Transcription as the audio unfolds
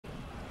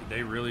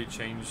They really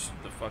changed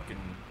the fucking...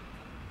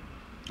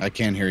 I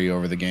can't hear you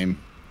over the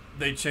game.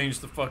 They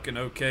changed the fucking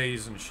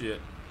OKs and shit.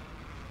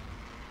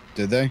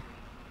 Did they?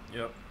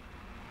 Yep.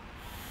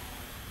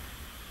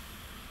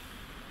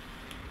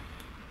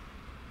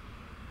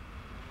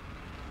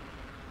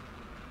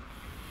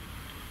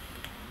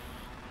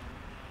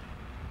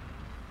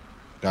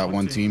 Got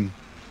one team.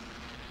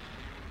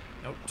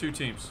 Nope, 2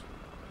 teams.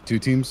 2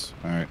 teams?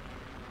 All right.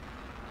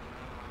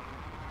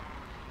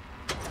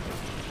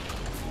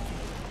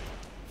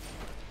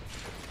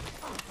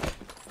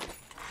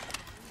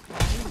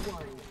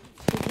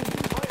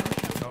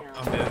 Oh,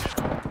 I'm dead.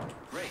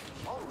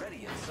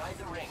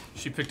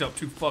 She picked up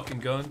 2 fucking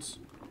guns.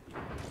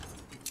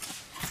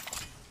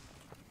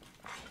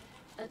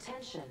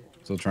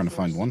 Still trying to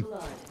find one.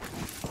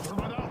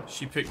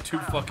 She picked 2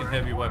 fucking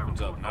heavy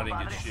weapons up, and I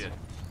didn't get shit.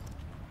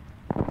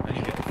 I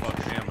didn't get the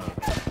fucking ammo.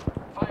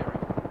 Firing.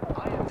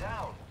 I am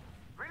down.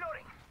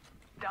 Reloading.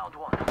 Downed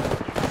one.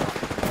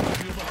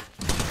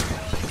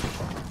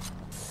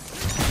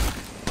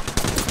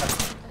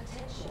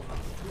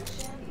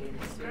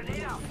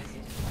 Grenade out.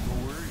 No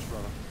worries,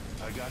 brother.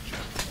 I got you.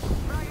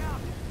 Frag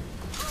out.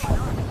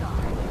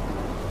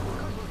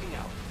 Good looking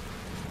out.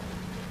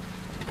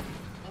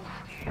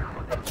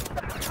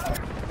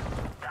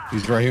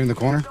 He's right here in the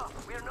corner.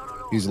 We are not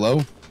alone. He's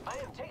low. I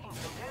am taking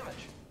some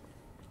damage.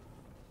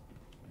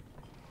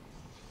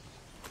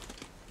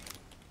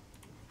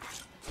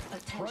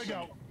 Frag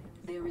out.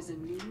 There is a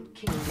new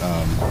kill.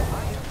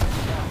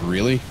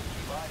 Really?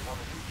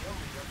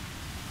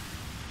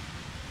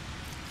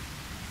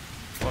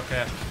 Fuck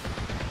happened?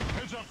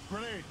 Heads up,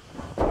 grenade.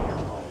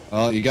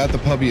 Well, you got the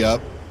puppy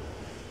up.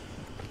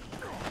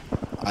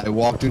 I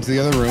walked into the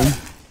other room.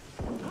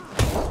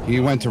 He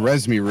went to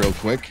res me real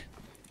quick.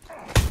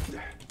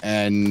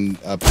 And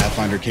a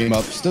Pathfinder came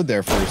up, stood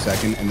there for a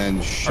second, and then Are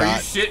you shot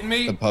shitting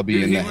me? the puppy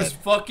Dude, in the he was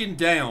head. fucking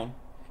down,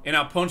 and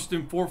I punched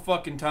him 4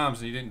 fucking times,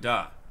 and he didn't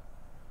die.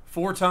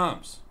 4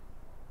 times.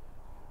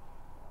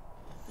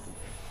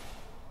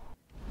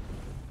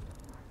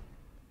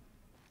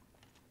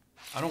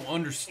 I don't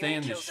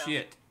understand this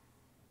shit.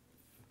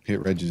 Hit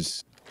reg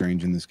is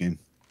strange in this game.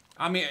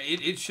 I mean,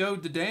 it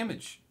showed the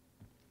damage.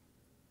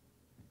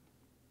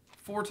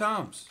 4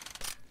 times.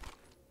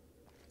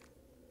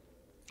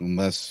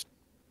 Unless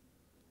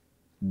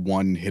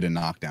one hit a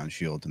knockdown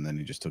shield and then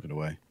he just took it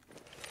away.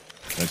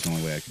 That's the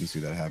only way I can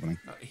see that happening.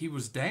 He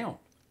was down.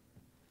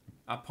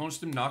 I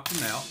punched him, knocked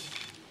him out,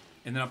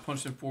 and then I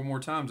punched him 4 more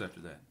times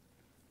after that.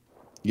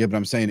 Yeah, but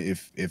I'm saying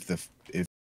if